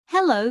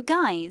Hello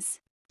guys!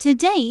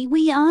 Today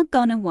we are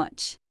gonna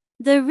watch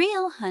the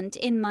real hunt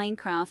in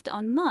Minecraft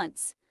on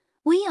mods.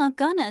 We are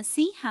gonna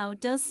see how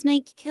does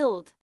Snake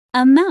killed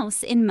a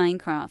mouse in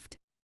Minecraft.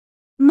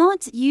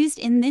 Mods used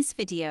in this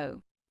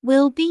video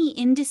will be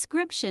in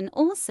description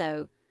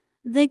also,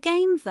 the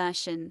game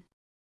version.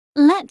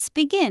 Let's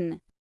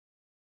begin.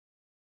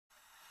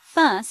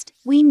 First,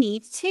 we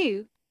need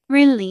to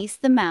release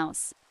the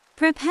mouse,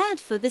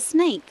 prepared for the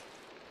snake.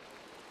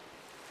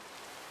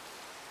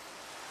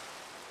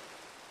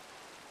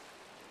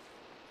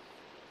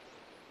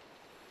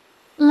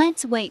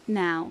 Let's wait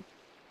now.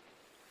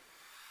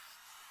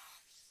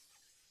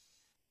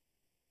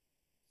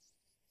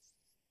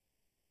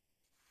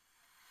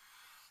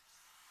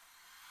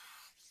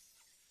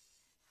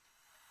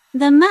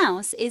 The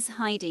mouse is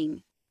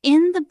hiding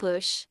in the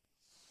bush.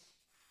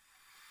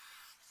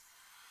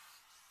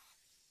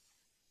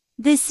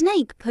 The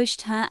snake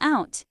pushed her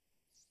out.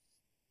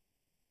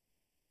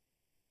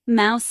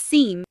 Mouse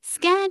seemed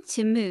scared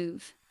to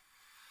move.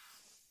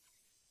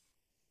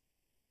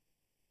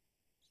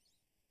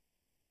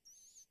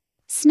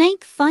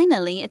 Snake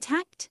finally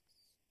attacked.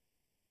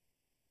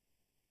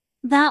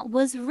 That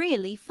was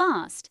really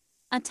fast.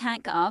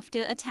 Attack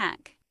after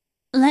attack.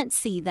 Let's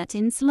see that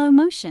in slow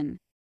motion.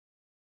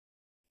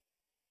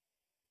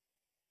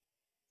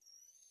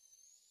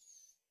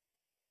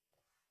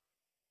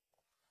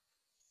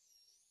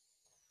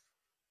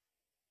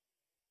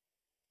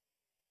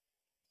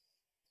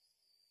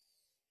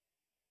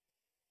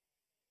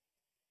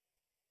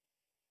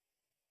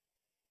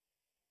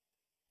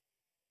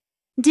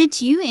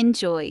 Did you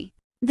enjoy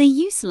the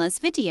useless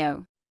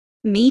video?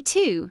 Me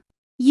too.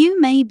 You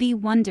may be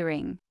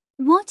wondering,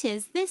 what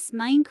is this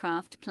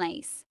Minecraft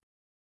place?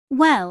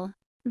 Well,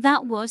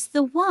 that was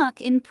the work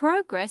in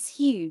progress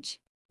huge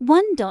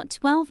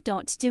 1.12.2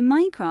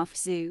 Minecraft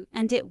Zoo,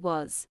 and it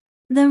was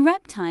the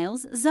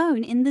reptiles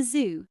zone in the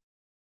zoo.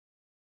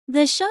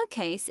 The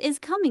showcase is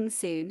coming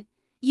soon.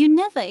 You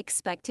never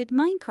expected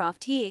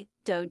Minecraft here,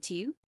 don't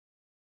you?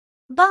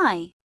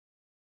 Bye.